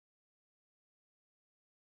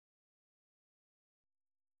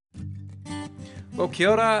Well, kia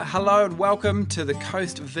ora, hello and welcome to the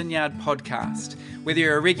Coast Vineyard podcast. Whether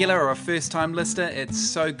you're a regular or a first-time listener, it's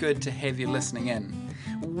so good to have you listening in.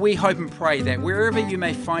 We hope and pray that wherever you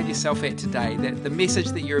may find yourself at today, that the message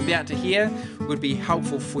that you're about to hear would be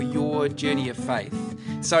helpful for your journey of faith.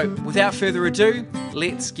 So, without further ado,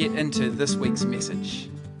 let's get into this week's message.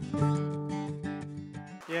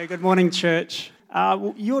 Yeah, good morning, church.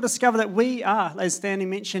 You'll discover that we are, as Danny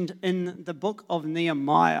mentioned, in the book of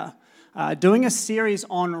Nehemiah, doing a series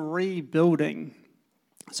on rebuilding.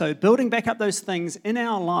 So building back up those things in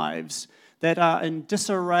our lives that are in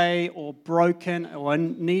disarray or broken or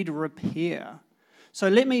need repair. So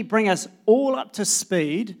let me bring us all up to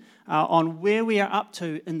speed on where we are up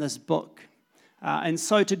to in this book. And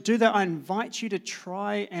so to do that, I invite you to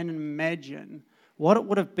try and imagine what it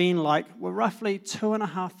would have been like roughly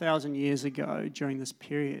 2,500 years ago during this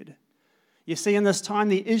period. You see, in this time,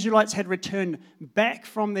 the Israelites had returned back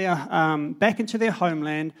into their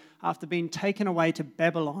homeland after being taken away to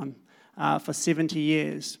Babylon for 70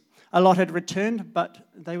 years. A lot had returned, but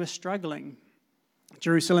they were struggling.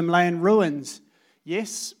 Jerusalem lay in ruins.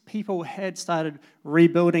 Yes, people had started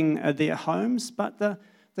rebuilding their homes, but the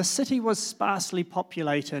city was sparsely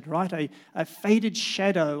populated, right? A faded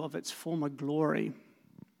shadow of its former glory.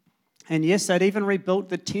 And yes, they'd even rebuilt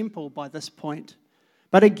the temple by this point.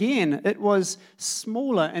 But again, it was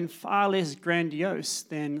smaller and far less grandiose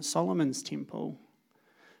than Solomon's temple.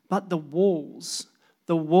 But the walls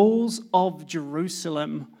of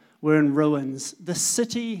Jerusalem were in ruins. The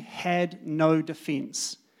city had no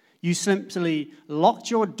defense. You simply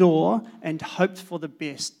locked your door and hoped for the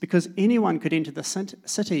best because anyone could enter the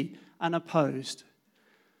city unopposed.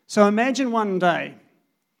 So imagine one day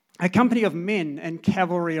a company of men and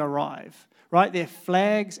cavalry arrive, right? Their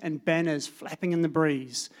flags and banners flapping in the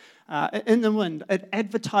breeze, in the wind,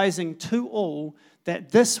 advertising to all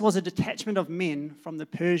that this was a detachment of men from the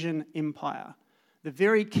Persian Empire, the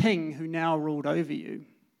very king who now ruled over you.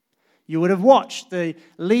 You would have watched the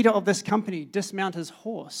leader of this company dismount his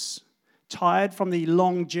horse. Tired from the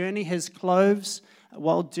long journey, his clothes,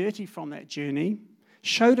 while dirty from that journey,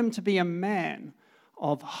 showed him to be a man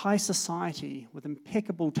of high society with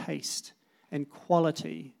impeccable taste and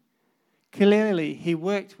quality. Clearly, he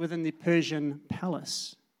worked within the Persian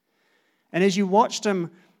palace. And as you watched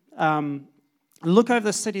him look over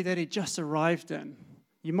the city that he just arrived in,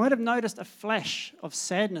 you might have noticed a flash of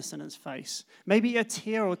sadness in his face, maybe a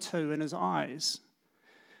tear or two in his eyes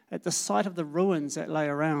at the sight of the ruins that lay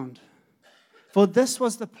around. For this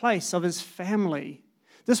was the place of his family.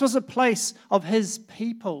 This was the place of his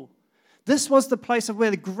people. This was the place of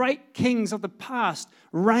where the great kings of the past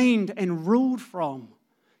reigned and ruled from.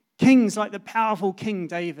 Kings like the powerful King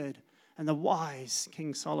David and the wise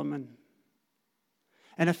King Solomon.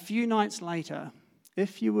 And a few nights later,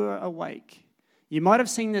 if you were awake, you might have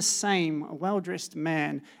seen this same well-dressed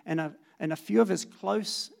man and a few of his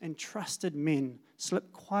close and trusted men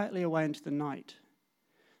slip quietly away into the night.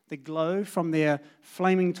 The glow from their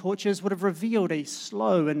flaming torches would have revealed a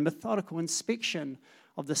slow and methodical inspection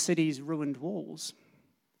of the city's ruined walls.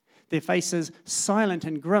 Their faces silent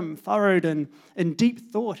and grim, furrowed in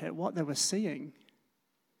deep thought at what they were seeing.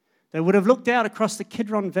 They would have looked out across the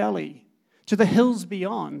Kidron Valley to the hills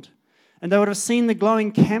beyond, and they would have seen the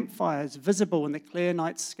glowing campfires visible in the clear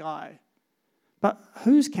night sky. But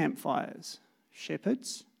whose campfires?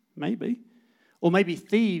 Shepherds? Maybe. Or maybe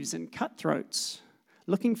thieves and cutthroats,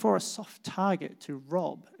 looking for a soft target to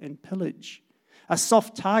rob and pillage. A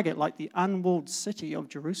soft target like the unwalled city of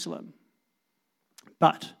Jerusalem.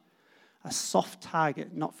 But a soft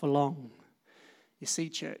target not for long. You see,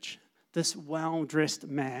 church, this well-dressed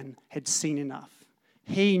man had seen enough.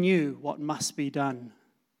 He knew what must be done.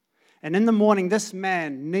 And in the morning, this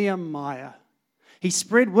man, Nehemiah, he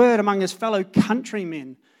spread word among his fellow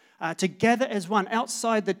countrymen to gather as one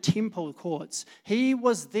outside the temple courts. He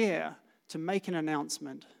was there to make an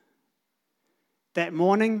announcement. That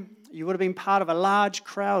morning, you would have been part of a large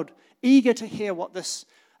crowd, eager to hear what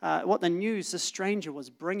the news this stranger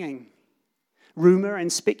was bringing. Rumor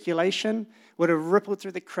and speculation would have rippled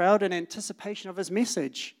through the crowd in anticipation of his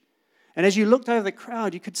message. And as you looked over the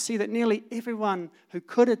crowd, you could see that nearly everyone who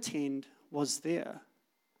could attend was there.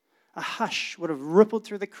 A hush would have rippled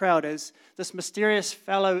through the crowd as this mysterious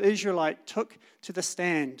fellow Israelite took to the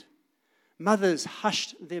stand. Mothers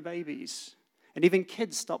hushed their babies, and even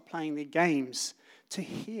kids stopped playing their games to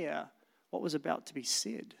hear what was about to be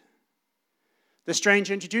said. The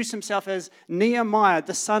stranger introduced himself as Nehemiah,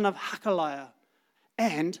 the son of Hakaliah,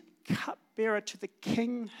 and cupbearer to the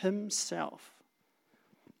king himself.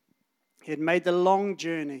 He had made the long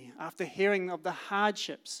journey after hearing of the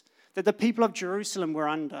hardships that the people of Jerusalem were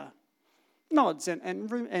under. Nods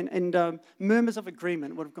and murmurs of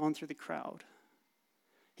agreement would have gone through the crowd.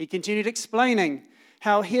 He continued explaining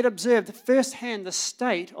how he had observed firsthand the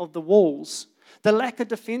state of the walls, the lack of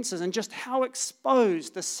defenses, and just how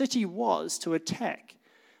exposed the city was to attack.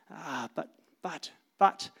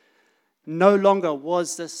 But no longer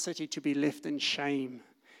was this city to be left in shame.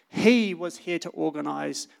 He was here to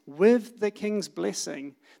organize, with the king's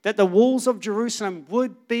blessing, that the walls of Jerusalem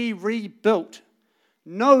would be rebuilt.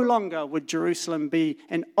 No longer would Jerusalem be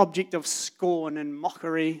an object of scorn and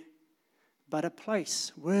mockery, but a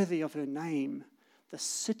place worthy of her name, the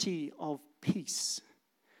city of peace,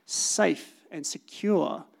 safe and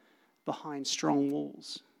secure behind strong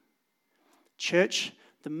walls. Church,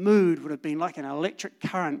 the mood would have been like an electric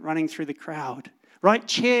current running through the crowd. Right?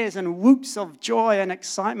 Cheers and whoops of joy and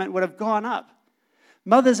excitement would have gone up.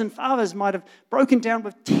 Mothers and fathers might have broken down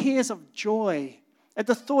with tears of joy at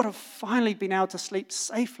the thought of finally being able to sleep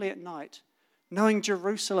safely at night, knowing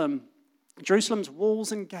Jerusalem's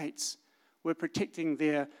walls and gates were protecting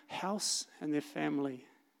their house and their family.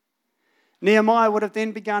 Nehemiah would have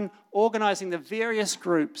then begun organizing the various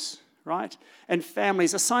groups, right, and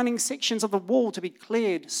families, assigning sections of the wall to be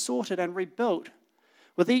cleared, sorted, and rebuilt,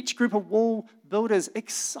 with each group of wall builders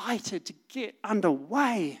excited to get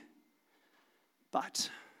underway. But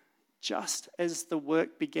just as the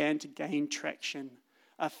work began to gain traction,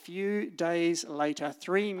 a few days later,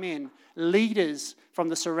 3 men, leaders from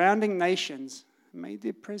the surrounding nations, made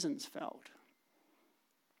their presence felt,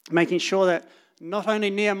 making sure that not only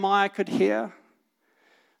Nehemiah could hear,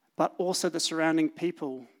 but also the surrounding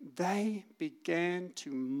people. They began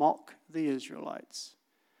to mock the Israelites.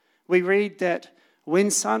 We read that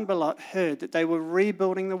when Sanballat heard that they were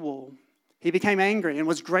rebuilding the wall, he became angry and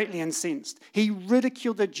was greatly incensed. He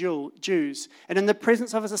ridiculed the Jews, and in the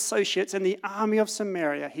presence of his associates and the army of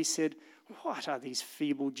Samaria, he said, "What are these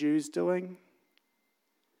feeble Jews doing?"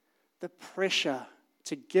 The pressure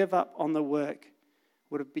to give up on the work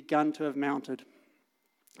would have begun to have mounted,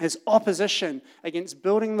 as opposition against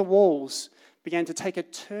building the walls began to take a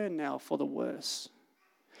turn now for the worse.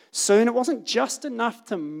 Soon it wasn't just enough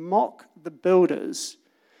to mock the builders,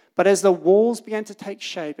 but as the walls began to take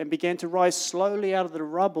shape and began to rise slowly out of the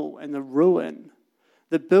rubble and the ruin,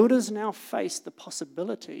 the builders now faced the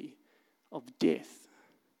possibility of death.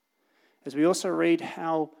 As we also read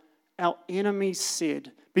how our enemies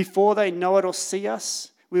said, "Before they know it or see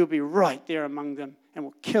us, we will be right there among them and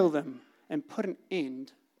will kill them and put an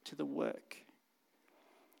end to the work."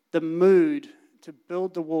 The mood to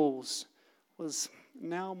build the walls was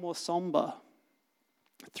now more somber.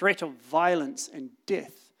 A threat of violence and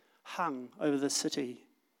death hung over the city.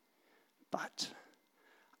 But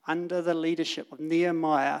under the leadership of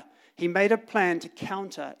Nehemiah, he made a plan to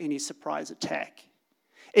counter any surprise attack.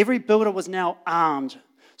 Every builder was now armed,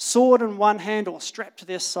 sword in one hand or strapped to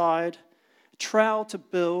their side, a trowel to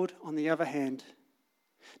build on the other hand.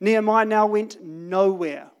 Nehemiah now went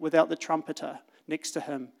nowhere without the trumpeter next to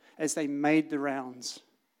him as they made the rounds.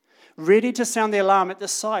 Ready to sound the alarm at the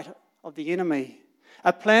sight of the enemy,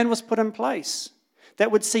 a plan was put in place that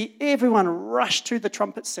would see everyone rush to the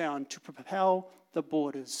trumpet sound to propel the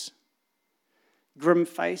borders.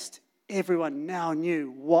 Grim-faced, everyone now knew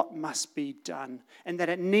what must be done and that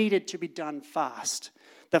it needed to be done fast.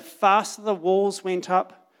 The faster the walls went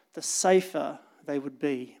up, the safer they would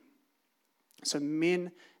be. So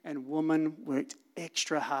men and women worked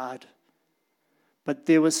extra hard. But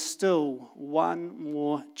there was still one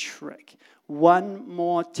more trick, one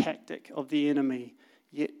more tactic of the enemy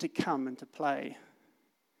yet to come into play.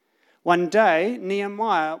 One day,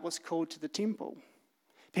 Nehemiah was called to the temple.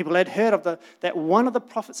 People had heard of that one of the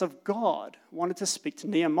prophets of God wanted to speak to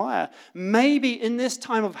Nehemiah. Maybe in this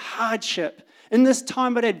time of hardship, in this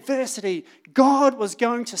time of adversity, God was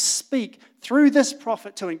going to speak through this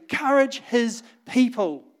prophet to encourage his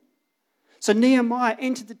people. So Nehemiah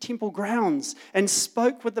entered the temple grounds and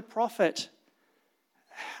spoke with the prophet.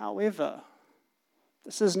 However,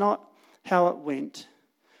 this is not how it went.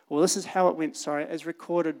 Well, this is how it went, as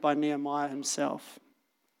recorded by Nehemiah himself.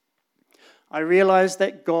 "I realized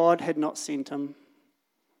that God had not sent him,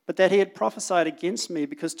 but that he had prophesied against me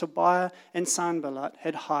because Tobiah and Sanballat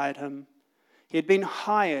had hired him. He had been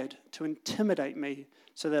hired to intimidate me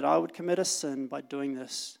so that I would commit a sin by doing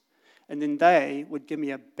this, and then they would give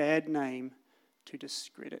me a bad name to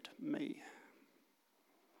discredit me."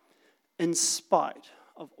 In spite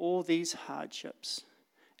of all these hardships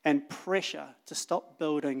and pressure to stop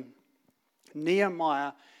building,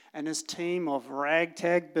 Nehemiah and his team of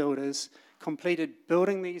ragtag builders completed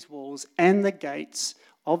building these walls and the gates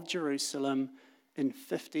of Jerusalem in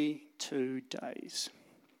 52 days.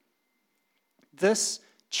 This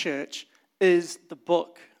church is the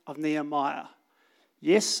book of Nehemiah.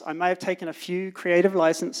 Yes, I may have taken a few creative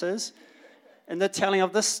licenses in the telling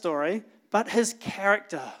of this story, but his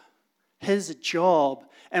character, his job,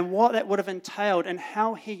 and what that would have entailed and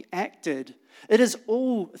how he acted, it is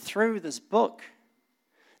all through this book.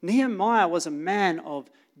 Nehemiah was a man of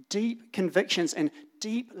deep convictions and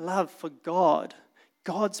deep love for God,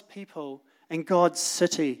 God's people, and God's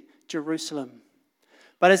city, Jerusalem.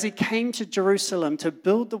 But as he came to Jerusalem to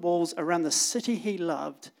build the walls around the city he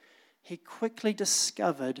loved, he quickly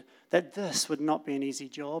discovered that this would not be an easy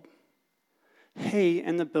job. He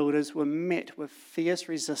and the builders were met with fierce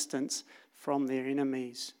resistance from their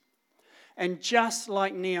enemies. And just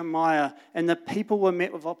like Nehemiah and the people were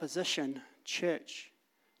met with opposition, church,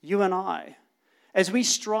 you and I, as we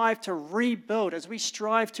strive to rebuild, as we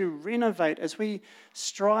strive to renovate, as we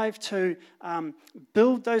strive to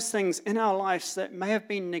build those things in our lives that may have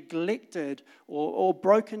been neglected or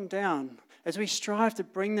broken down, as we strive to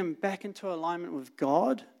bring them back into alignment with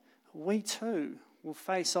God, we too will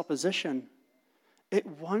face opposition. It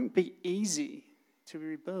won't be easy to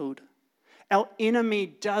rebuild. Our enemy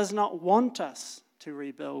does not want us to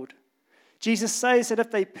rebuild. Jesus says that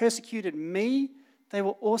if they persecuted me, they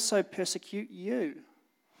will also persecute you.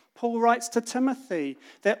 Paul writes to Timothy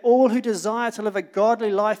that all who desire to live a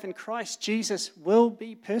godly life in Christ Jesus will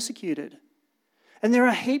be persecuted. And there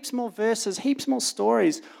are heaps more verses, heaps more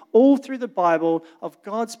stories all through the Bible of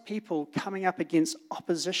God's people coming up against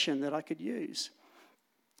opposition that I could use.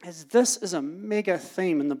 As this is a mega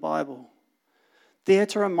theme in the Bible, there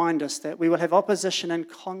to remind us that we will have opposition and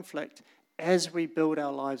conflict as we build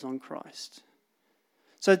our lives on Christ.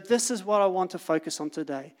 So this is what I want to focus on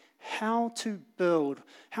today. How to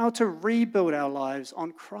rebuild our lives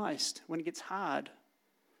on Christ when it gets hard.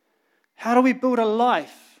 How do we build a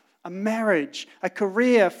life, a marriage, a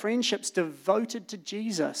career, friendships devoted to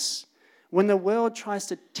Jesus when the world tries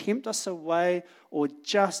to tempt us away or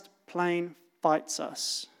just plain fights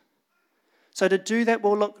us? So to do that,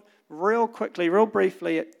 we'll look real quickly, real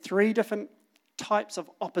briefly at 3 different types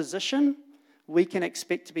of opposition we can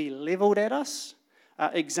expect to be leveled at us.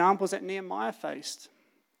 Examples that Nehemiah faced.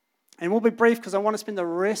 And we'll be brief because I want to spend the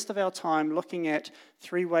rest of our time looking at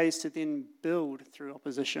 3 ways to then build through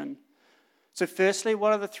opposition. So firstly,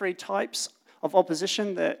 what are the 3 types of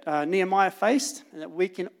opposition that Nehemiah faced and that we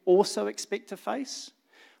can also expect to face?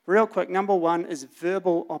 Real quick, number 1 is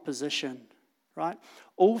verbal opposition, right?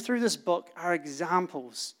 All through this book are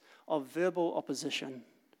examples of verbal opposition.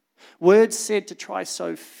 Words said to try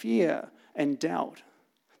sow fear and doubt.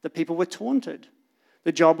 The people were taunted.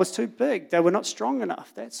 The job was too big. They were not strong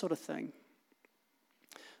enough, that sort of thing.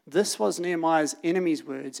 This was Nehemiah's enemies'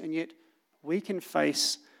 words, and yet we can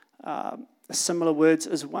face similar words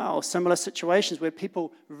as well, similar situations where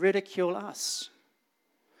people ridicule us.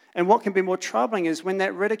 And what can be more troubling is when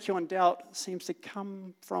that ridicule and doubt seems to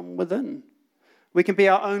come from within. We can be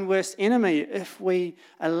our own worst enemy if we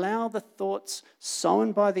allow the thoughts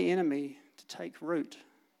sown by the enemy to take root.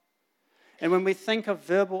 And when we think of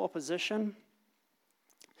verbal opposition,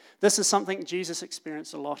 this is something Jesus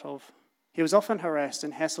experienced a lot of. He was often harassed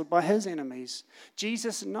and hassled by his enemies.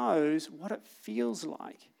 Jesus knows what it feels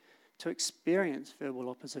like to experience verbal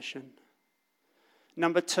opposition.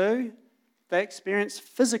 Number 2, they experienced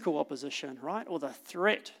physical opposition, right? Or the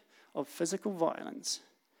threat of physical violence.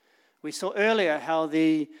 We saw earlier how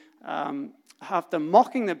after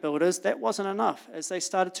mocking the builders, that wasn't enough as they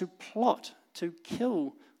started to plot to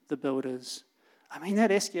kill the builders. I mean,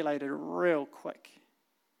 that escalated real quick.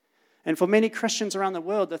 And for many Christians around the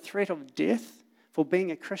world, the threat of death for being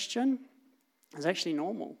a Christian is actually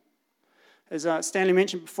normal. As Stanley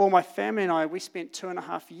mentioned before, my family and I, we spent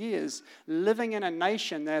 2.5 years living in a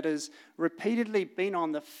nation that has repeatedly been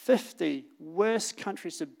on the 50 worst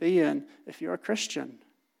countries to be in if you're a Christian.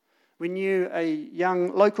 We knew a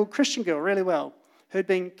young local Christian girl really well who had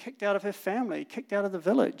been kicked out of her family, kicked out of the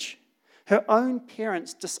village. Her own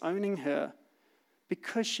parents disowning her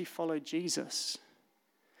because she followed Jesus.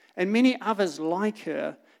 And many others like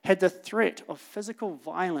her had the threat of physical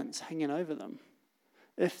violence hanging over them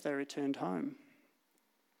if they returned home.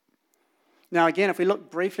 Now again, if we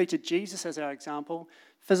look briefly to Jesus as our example,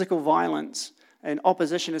 physical violence and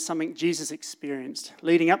opposition is something Jesus experienced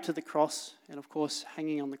leading up to the cross and of course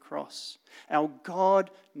hanging on the cross. Our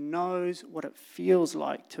God knows what it feels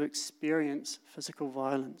like to experience physical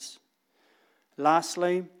violence.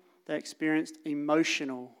 Lastly, they experienced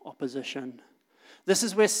emotional opposition. This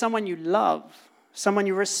is where someone you love, someone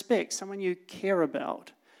you respect, someone you care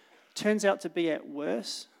about, turns out to be at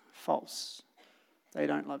worst false. They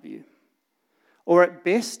don't love you. Or at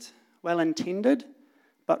best, well-intended,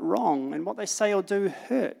 but wrong, and what they say or do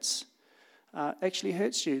hurts. actually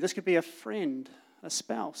hurts you. This could be a friend, a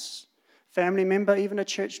spouse, family member, even a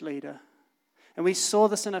church leader. And we saw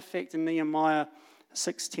this in effect in Nehemiah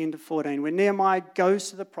 6:10-14, where Nehemiah goes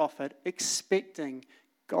to the prophet expecting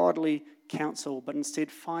godly counsel, but instead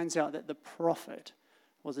finds out that the prophet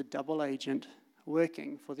was a double agent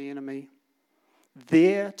working for the enemy,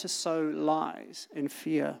 there to sow lies and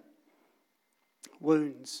fear.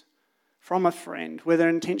 Wounds from a friend, whether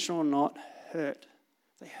intentional or not, hurt.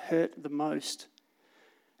 They hurt the most.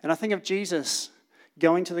 And I think of Jesus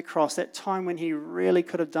going to the cross, that time when he really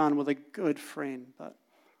could have done with a good friend, but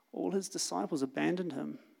all his disciples abandoned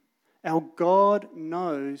him. Our God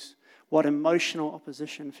knows what emotional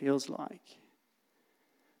opposition feels like.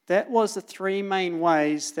 That was the three main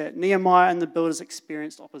ways that Nehemiah and the builders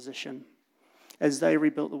experienced opposition as they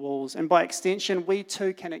rebuilt the walls. And by extension, we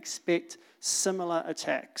too can expect similar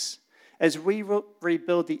attacks as we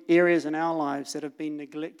rebuild the areas in our lives that have been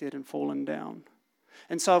neglected and fallen down.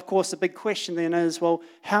 And so, of course, the big question then is, well,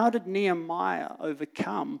 how did Nehemiah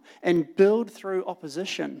overcome and build through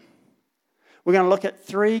opposition? We're going to look at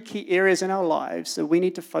three key areas in our lives that we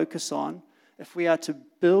need to focus on if we are to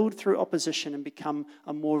build through opposition and become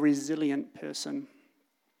a more resilient person.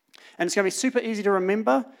 And it's going to be super easy to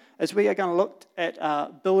remember as we are going to look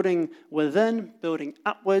at building within, building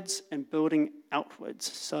upwards, and building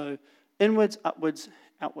outwards. So inwards, upwards,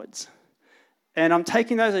 outwards. And I'm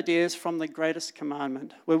taking those ideas from the greatest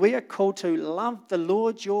commandment, where we are called to love the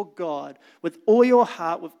Lord your God with all your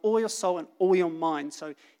heart, with all your soul, and all your mind.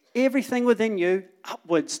 So everything within you,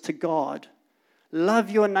 upwards to God. Love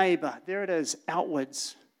your neighbor. There it is,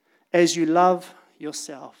 outwards. As you love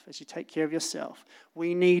yourself, as you take care of yourself.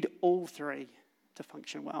 We need all three to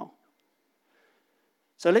function well.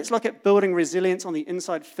 So let's look at building resilience on the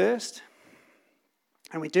inside first.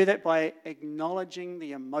 And we do that by acknowledging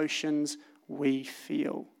the emotions we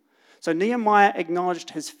feel. So Nehemiah acknowledged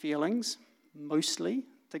his feelings, mostly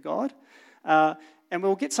to God. And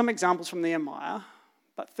we'll get some examples from Nehemiah.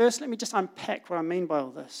 But first, let me just unpack what I mean by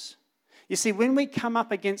all this. You see, when we come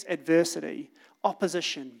up against adversity,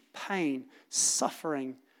 opposition, pain,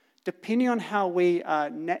 suffering, depending on how we are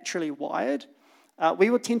naturally wired, we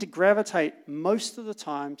will tend to gravitate most of the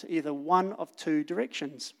time to either one of two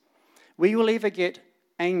directions. We will either get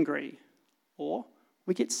angry or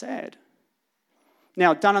we get sad.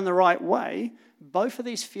 Now, done in the right way, both of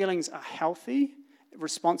these feelings are healthy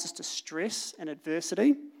responses to stress and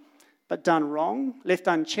adversity, but done wrong, left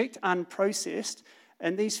unchecked, unprocessed,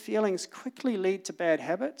 and these feelings quickly lead to bad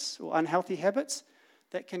habits or unhealthy habits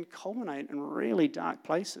that can culminate in really dark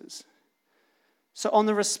places. So on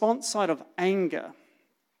the response side of anger,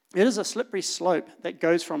 it is a slippery slope that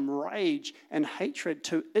goes from rage and hatred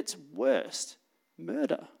to its worst,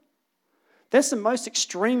 murder. That's the most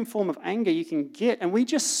extreme form of anger you can get, and we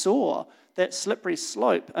just saw that slippery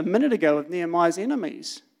slope a minute ago with Nehemiah's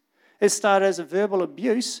enemies. It started as a verbal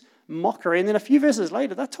abuse, mockery, and then a few verses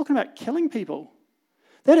later, they're talking about killing people.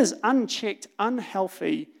 That is unchecked,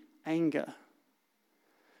 unhealthy anger.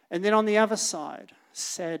 And then on the other side,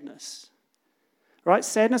 sadness. Right?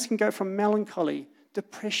 Sadness can go from melancholy,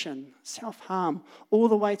 depression, self-harm, all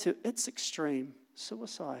the way to its extreme,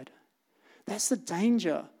 suicide. That's the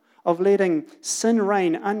danger of letting sin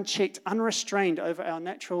reign unchecked, unrestrained over our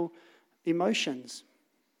natural emotions.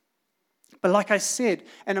 But like I said,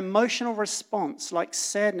 an emotional response like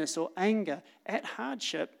sadness or anger at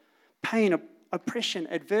hardship, pain, oppression,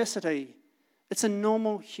 adversity, it's a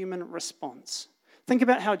normal human response. Think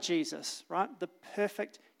about how Jesus, right, the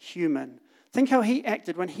perfect human, think how he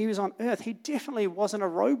acted when he was on earth. He definitely wasn't a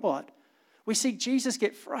robot. We see Jesus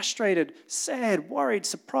get frustrated, sad, worried,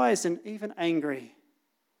 surprised, and even angry.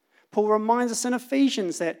 Paul reminds us in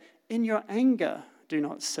Ephesians that in your anger, do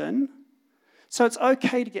not sin. So it's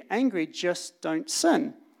okay to get angry, just don't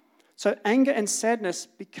sin. So anger and sadness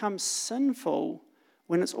become sinful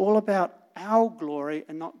when it's all about our glory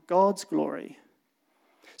and not God's glory.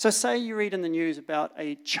 So say you read in the news about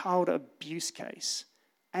a child abuse case.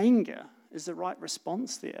 Anger is the right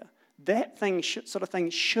response there. That sort of thing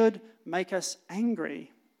should make us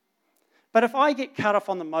angry. But if I get cut off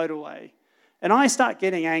on the motorway and I start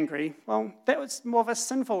getting angry, well, that was more of a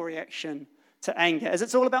sinful reaction to anger, as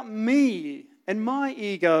it's all about me and my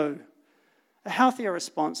ego. A healthier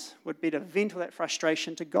response would be to vent all that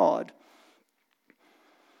frustration to God.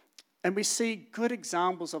 And we see good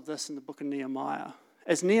examples of this in the book of Nehemiah.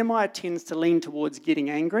 As Nehemiah tends to lean towards getting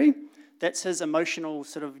angry, that's his emotional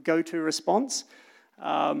sort of go-to response,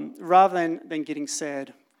 rather than getting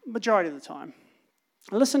sad, majority of the time.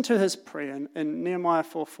 Listen to his prayer in Nehemiah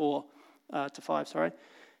 4:4-5.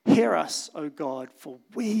 Hear us, O God, for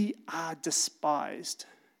we are despised.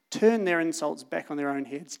 Turn their insults back on their own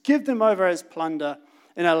heads. Give them over as plunder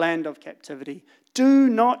in a land of captivity. Do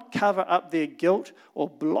not cover up their guilt or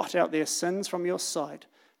blot out their sins from your sight,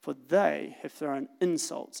 for they have thrown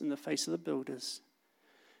insults in the face of the builders.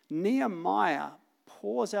 Nehemiah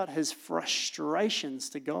pours out his frustrations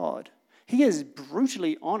to God. He is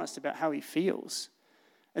brutally honest about how he feels.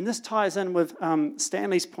 And this ties in with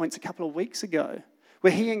Stanley's points a couple of weeks ago,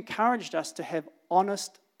 where he encouraged us to have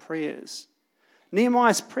honest prayers.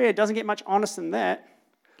 Nehemiah's prayer doesn't get much honest than that.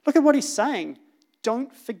 Look at what he's saying.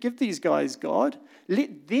 Don't forgive these guys, God.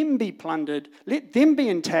 Let them be plundered. Let them be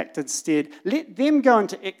intact instead. Let them go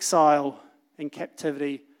into exile and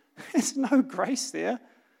captivity. There's no grace there.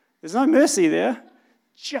 There's no mercy there.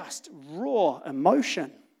 Just raw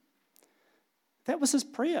emotion. That was his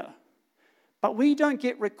prayer. But we don't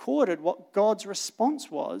get recorded what God's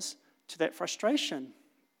response was to that frustration.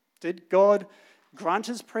 Did God grant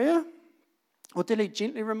his prayer? Or did he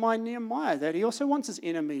gently remind Nehemiah that he also wants his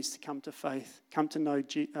enemies to come to faith, come to know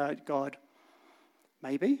God?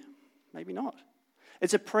 Maybe, maybe not.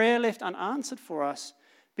 It's a prayer left unanswered for us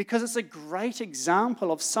because it's a great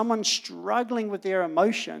example of someone struggling with their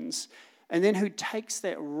emotions and then who takes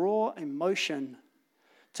that raw emotion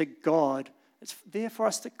to God. It's there for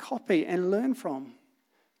us to copy and learn from.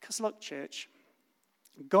 Because look, church,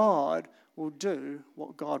 God will do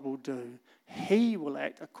what God will do. He will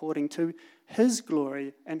act according to his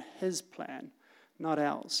glory and his plan, not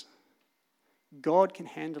ours. God can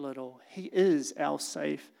handle it all. He is our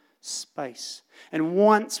safe space. And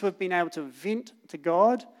once we've been able to vent to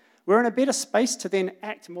God, we're in a better space to then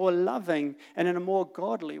act more loving and in a more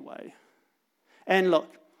godly way. And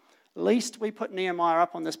look, lest we put Nehemiah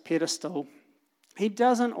up on this pedestal, he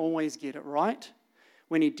doesn't always get it right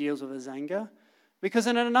when he deals with his anger. Because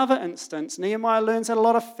in another instance, Nehemiah learns that a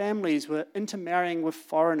lot of families were intermarrying with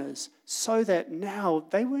foreigners so that now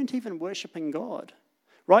they weren't even worshipping God.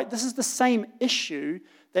 Right? This is the same issue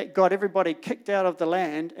that got everybody kicked out of the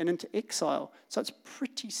land and into exile. So it's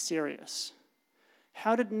pretty serious.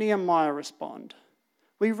 How did Nehemiah respond?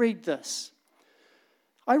 We read this.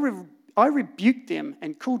 I rebuked them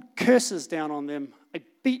and called curses down on them. I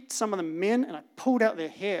beat some of the men and I pulled out their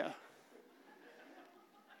hair.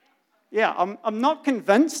 Yeah, I'm not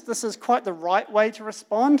convinced this is quite the right way to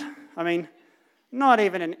respond. I mean, not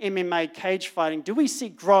even in MMA cage fighting do we see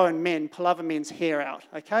grown men pull other men's hair out,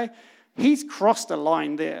 okay? He's crossed a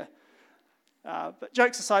line there. But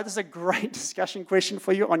jokes aside, this is a great discussion question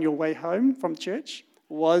for you on your way home from church.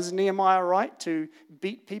 Was Nehemiah right to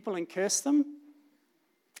beat people and curse them?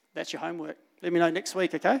 That's your homework. Let me know next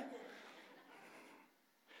week, okay?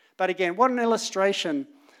 But again, what an illustration.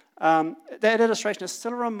 That illustration is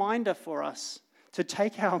still a reminder for us to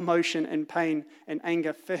take our emotion and pain and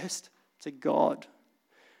anger first to God.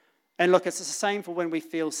 And look, it's the same for when we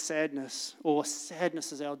feel sadness, or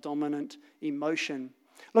sadness is our dominant emotion.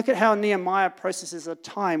 Look at how Nehemiah processes a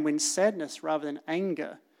time when sadness rather than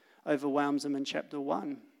anger overwhelms him in chapter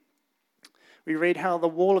 1. We read how the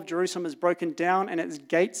wall of Jerusalem is broken down and its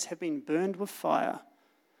gates have been burned with fire.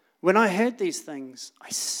 When I heard these things, I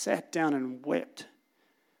sat down and wept.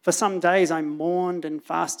 For some days I mourned and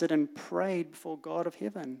fasted and prayed before God of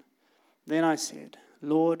heaven. Then I said,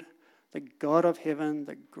 Lord, the God of heaven,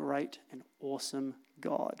 the great and awesome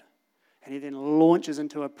God. And he then launches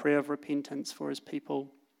into a prayer of repentance for his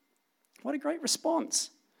people. What a great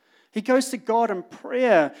response. He goes to God in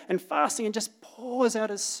prayer and fasting and just pours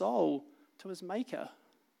out his soul to his Maker.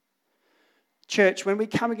 Church, when we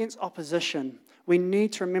come against opposition, we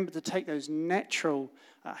need to remember to take those natural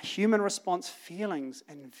human response feelings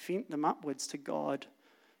and vent them upwards to God.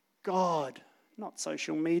 God, not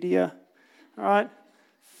social media, all right?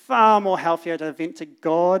 Far more healthier to vent to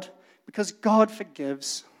God because God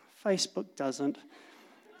forgives. Facebook doesn't.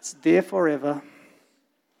 It's there forever.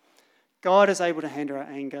 God is able to handle our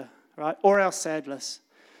anger, right? Or our sadness.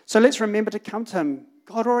 So let's remember to come to him.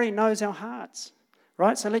 God already knows our hearts,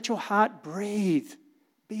 right? So let your heart breathe.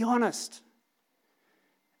 Be honest.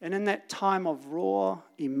 And in that time of raw,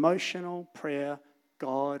 emotional prayer,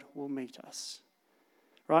 God will meet us,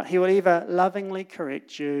 right? He will either lovingly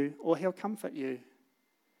correct you or he'll comfort you.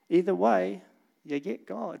 Either way, you get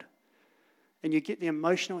God. And you get the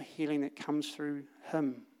emotional healing that comes through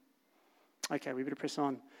him. Okay, we better press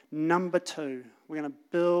on. Number 2, we're going to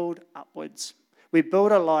build upwards. We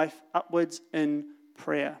build a life upwards in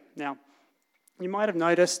prayer. Now, you might have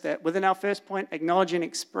noticed that within our first point, acknowledging and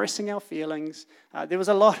expressing our feelings, there was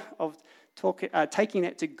a lot of taking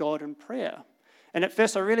that to God in prayer. And at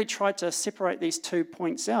first, I really tried to separate these 2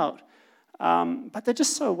 points out. But they're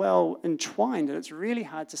just so well entwined that it's really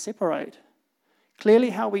hard to separate.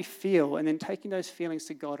 Clearly how we feel and then taking those feelings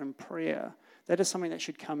to God in prayer, that is something that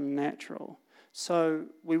should come natural. So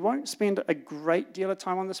we won't spend a great deal of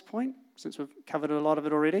time on this point, since we've covered a lot of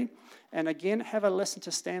it already. And again, have a listen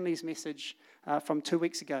to Stanley's message from 2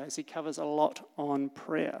 weeks ago, as he covers a lot on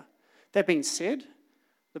prayer. That being said,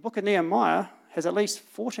 the book of Nehemiah has at least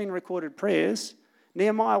 14 recorded prayers.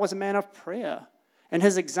 Nehemiah was a man of prayer. And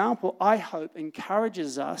his example, I hope,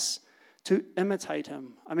 encourages us to imitate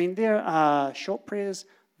him. I mean, there are short prayers,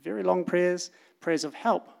 very long prayers, prayers of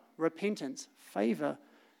help, repentance, favor,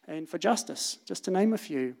 and for justice, just to name a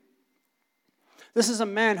few. This is a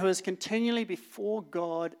man who is continually before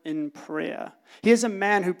God in prayer. He is a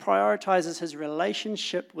man who prioritizes his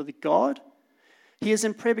relationship with God. He is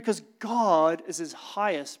in prayer because God is his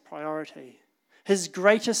highest priority, his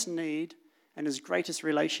greatest need, and his greatest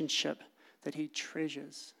relationship that he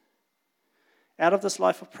treasures. Out of this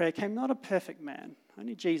life of prayer came not a perfect man,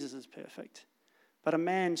 only Jesus is perfect, but a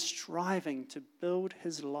man striving to build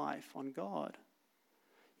his life on God.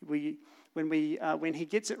 When he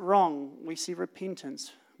gets it wrong, we see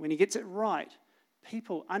repentance. When he gets it right,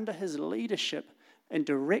 people under his leadership and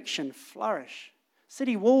direction flourish.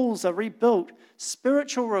 City walls are rebuilt.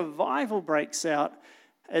 Spiritual revival breaks out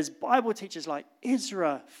as Bible teachers like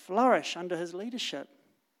Ezra flourish under his leadership.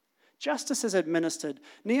 Justice is administered.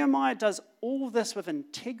 Nehemiah does all this with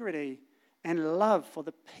integrity and love for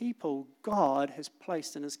the people God has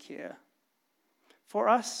placed in his care. For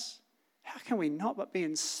us, how can we not but be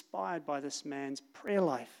inspired by this man's prayer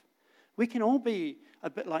life? We can all be a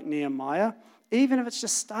bit like Nehemiah, even if it's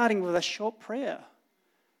just starting with a short prayer.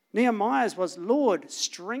 Nehemiah's was, Lord,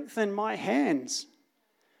 strengthen my hands.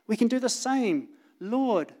 We can do the same.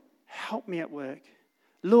 Lord, help me at work.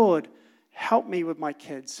 Lord, help me with my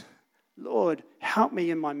kids. Lord, help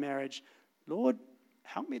me in my marriage. Lord,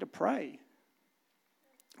 help me to pray.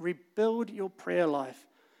 Rebuild your prayer life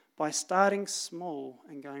by starting small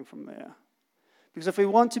and going from there. Because if we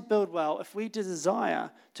want to build well, if we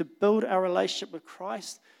desire to build our relationship with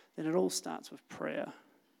Christ, then it all starts with prayer.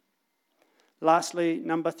 Lastly,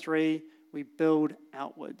 number 3, we build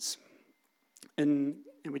outwards. And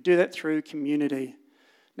we do that through community.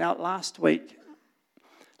 Now, last week,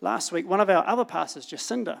 one of our other pastors,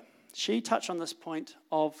 Jacinda, she touched on this point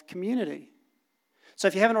of community. So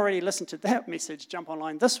if you haven't already listened to that message, jump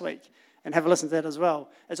online this week and have a listen to that as well,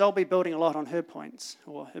 as I'll be building a lot on her points,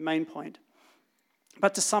 or her main point.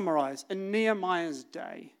 But to summarize, in Nehemiah's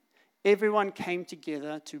day, everyone came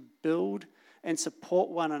together to build and support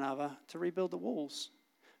one another to rebuild the walls.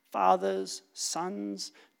 Fathers,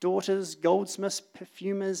 sons, daughters, goldsmiths,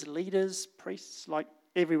 perfumers, leaders, priests, like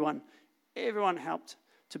everyone. Everyone helped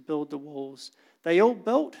to build the walls. They all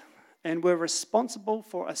built and were responsible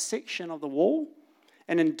for a section of the wall,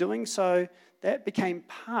 and in doing so, that became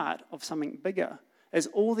part of something bigger, as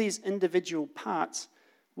all these individual parts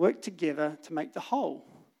worked together to make the whole.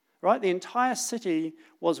 Right? The entire city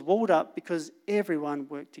was walled up because everyone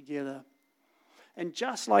worked together. And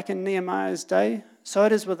just like in Nehemiah's day, so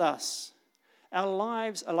it is with us. Our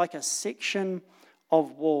lives are like a section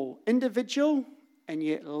of wall, individual and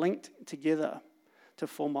yet linked together to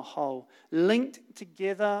form a whole. Linked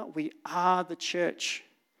together, we are the church.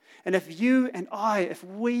 And if you and if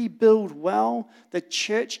we build well, the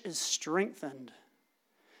church is strengthened.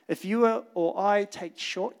 If you or I take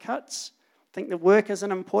shortcuts, think the work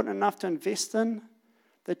isn't important enough to invest in,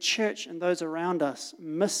 the church and those around us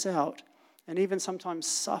miss out and even sometimes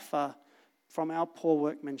suffer from our poor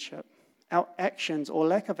workmanship. Our actions or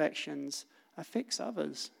lack of actions affects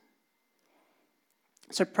others.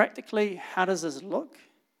 So practically, how does this look?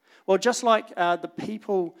 Well, just like the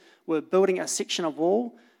people were building a section of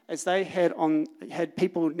wall, as they had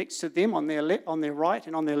people next to them on their right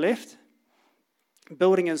and on their left,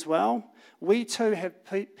 building as well, we too have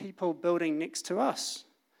people building next to us,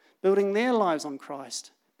 building their lives on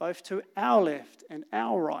Christ, both to our left and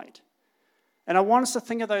our right. And I want us to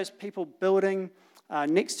think of those people building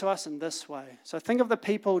next to us in this way. So think of the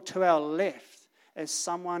people to our left as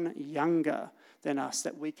someone younger than us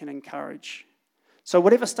that we can encourage. So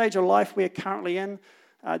whatever stage of life we are currently in,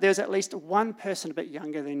 there's at least one person a bit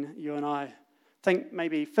younger than you and I. Think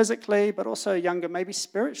maybe physically, but also younger, maybe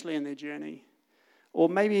spiritually in their journey, or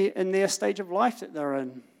maybe in their stage of life that they're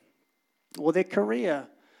in, or their career.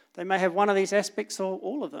 They may have one of these aspects or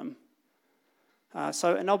all of them.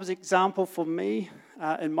 So an obvious example for me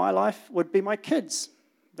in my life would be my kids.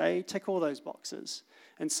 They tick all those boxes.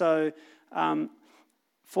 And so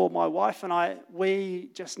for my wife and I, we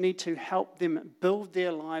just need to help them build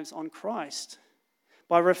their lives on Christ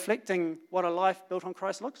by reflecting what a life built on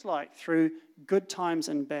Christ looks like through good times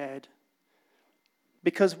and bad.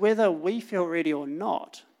 Because whether we feel ready or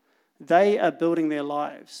not, they are building their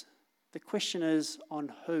lives. The question is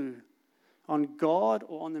on who? On God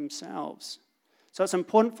or on themselves? So it's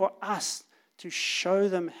important for us to show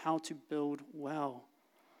them how to build well.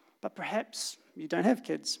 But perhaps you don't have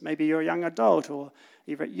kids. Maybe you're a young adult or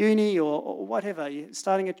you're at uni or whatever. You're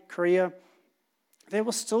starting a career. There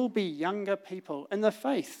will still be younger people in the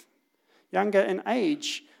faith, younger in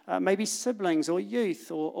age, maybe siblings or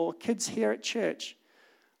youth or kids here at church.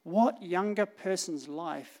 What younger person's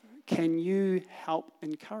life can you help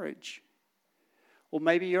encourage? Or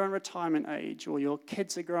maybe you're in retirement age, or your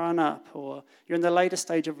kids are growing up, or you're in the later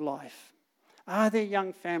stage of life. Are there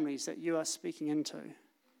young families that you are speaking into?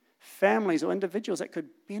 Families or individuals that could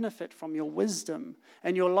benefit from your wisdom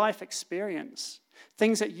and your life experience.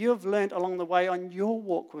 Things that you have learned along the way on your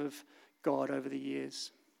walk with God over the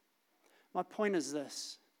years. My point is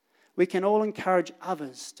this. We can all encourage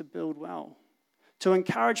others to build well, to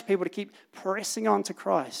encourage people to keep pressing on to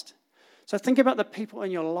Christ. So think about the people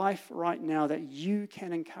in your life right now that you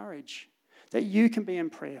can encourage, that you can be in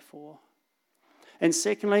prayer for. And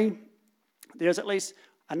secondly, there's at least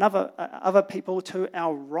other people to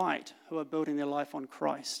our right who are building their life on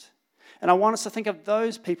Christ. And I want us to think of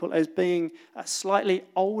those people as being slightly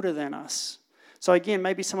older than us. So again,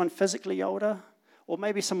 maybe someone physically older, or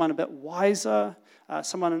maybe someone a bit wiser,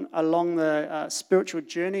 someone along the spiritual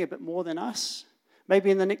journey a bit more than us,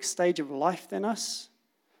 maybe in the next stage of life than us.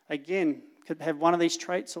 Again, could have one of these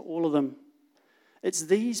traits or all of them. It's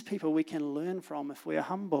these people we can learn from if we're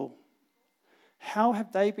humble. How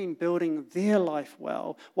have they been building their life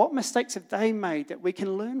well? What mistakes have they made that we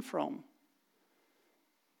can learn from?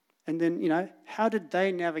 And then, how did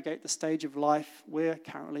they navigate the stage of life we're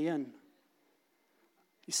currently in?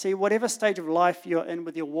 You see, whatever stage of life you're in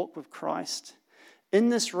with your walk with Christ, in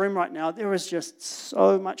this room right now, there is just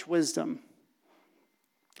so much wisdom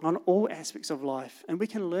on all aspects of life, and we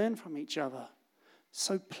can learn from each other.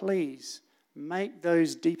 So please, make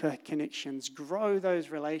those deeper connections, grow those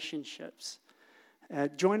relationships.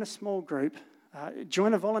 Join a small group,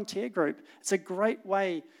 join a volunteer group. It's a great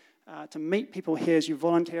way to meet people here as you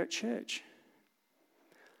volunteer at church.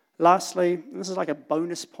 Lastly, and this is like a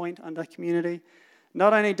bonus point under community,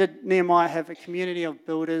 not only did Nehemiah have a community of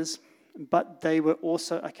builders, but they were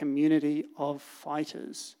also a community of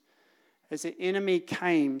fighters. As the enemy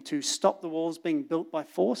came to stop the walls being built by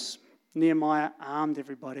force, Nehemiah armed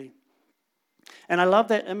everybody. And I love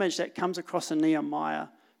that image that comes across in Nehemiah.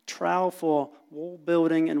 Trowel for wall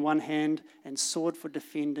building in one hand and sword for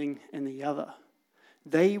defending in the other.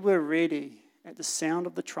 They were ready at the sound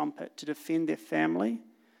of the trumpet to defend their family,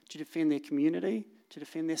 to defend their community, to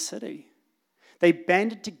defend their city. They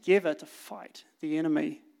banded together to fight the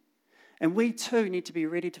enemy. And we too need to be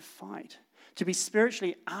ready to fight, to be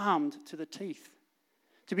spiritually armed to the teeth,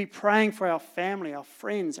 to be praying for our family, our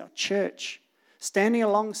friends, our church, standing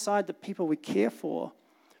alongside the people we care for.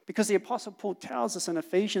 Because the Apostle Paul tells us in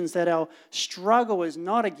Ephesians that our struggle is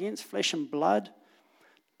not against flesh and blood,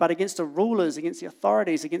 but against the rulers, against the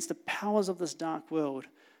authorities, against the powers of this dark world,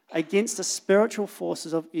 against the spiritual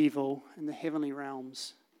forces of evil in the heavenly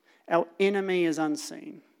realms. Our enemy is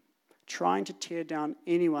unseen, trying to tear down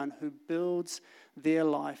anyone who builds their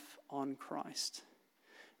life on Christ.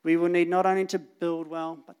 We will need not only to build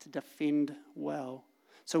well, but to defend well.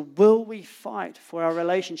 So will we fight for our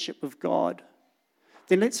relationship with God?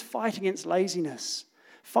 Then let's fight against laziness.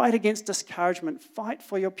 Fight against discouragement. Fight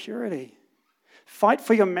for your purity. Fight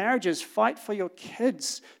for your marriages. Fight for your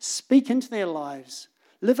kids. Speak into their lives.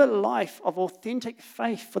 Live a life of authentic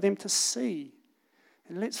faith for them to see.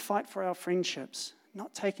 And let's fight for our friendships,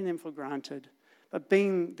 not taking them for granted, but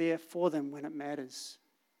being there for them when it matters.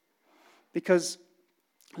 Because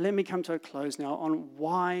let me come to a close now on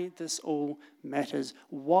why this all matters,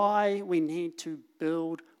 why we need to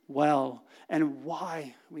build well, and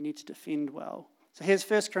why we need to defend well. So here's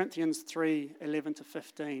 1 Corinthians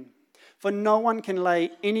 3:11-15. For no one can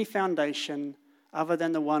lay any foundation other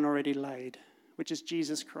than the one already laid, which is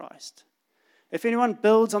Jesus Christ. If anyone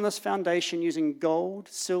builds on this foundation using gold,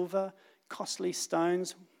 silver, costly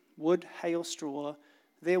stones, wood, hay, or straw,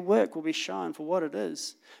 their work will be shown for what it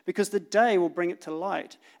is, because the day will bring it to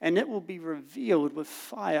light, and it will be revealed with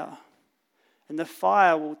fire. And the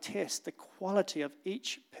fire will test the quality of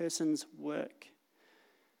each person's work.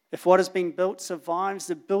 If what has been built survives,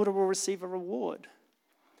 the builder will receive a reward.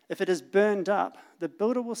 If it is burned up, the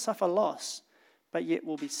builder will suffer loss, but yet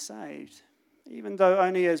will be saved, even though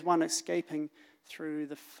only as one escaping through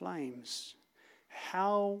the flames.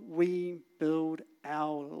 How we build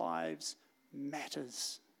our lives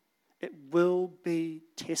matters. It will be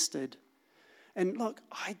tested. And look,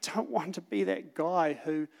 I don't want to be that guy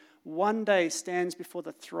who one day stands before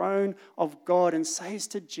the throne of God and says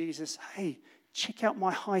to Jesus, hey, check out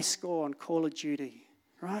my high score on Call of Duty,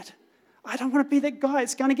 right? I don't want to be that guy.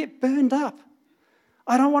 It's going to get burned up.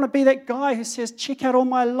 I don't want to be that guy who says, check out all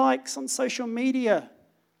my likes on social media.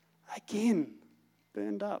 Again,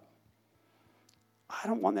 burned up. I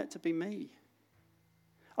don't want that to be me.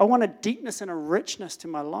 I want a deepness and a richness to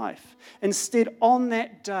my life. Instead, on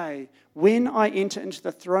that day, when I enter into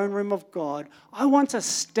the throne room of God, I want to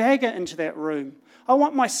stagger into that room. I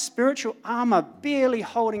want my spiritual armor barely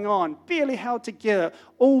holding on, barely held together,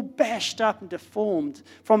 all bashed up and deformed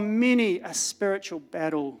from many a spiritual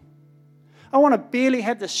battle. I want to barely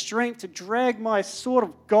have the strength to drag my sword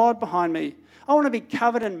of God behind me. I want to be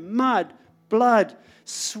covered in mud, blood,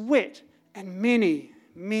 sweat, and many,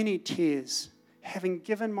 many tears, having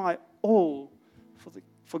given my all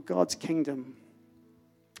for God's kingdom.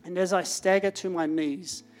 And as I stagger to my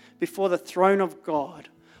knees before the throne of God,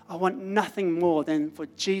 I want nothing more than for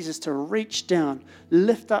Jesus to reach down,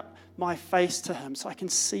 lift up my face to him so I can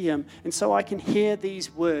see him and so I can hear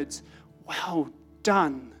these words, well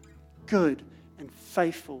done, good and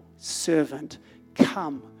faithful servant.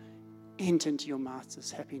 Come, enter into your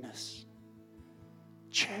master's happiness.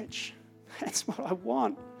 Church, that's what I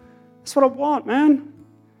want. That's what I want, man.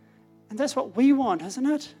 And that's what we want, isn't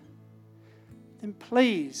it? Then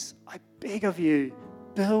please, I beg of you,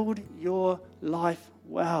 build your life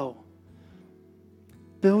well.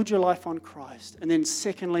 Build your life on Christ. And then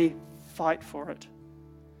secondly, fight for it.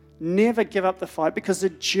 Never give up the fight, because the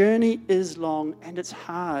journey is long and it's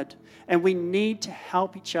hard. And we need to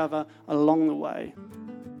help each other along the way.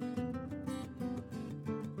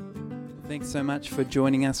 Thanks so much for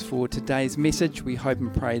joining us for today's message. We hope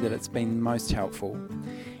and pray that it's been most helpful.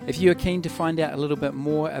 If you are keen to find out a little bit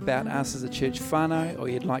more about us as a church whānau, or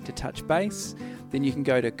you'd like to touch base, then you can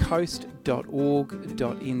go to coast.org.nz,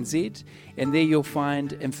 and there you'll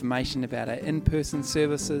find information about our in-person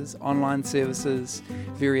services, online services,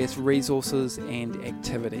 various resources and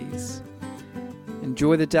activities.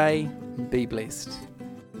 Enjoy the day and be blessed.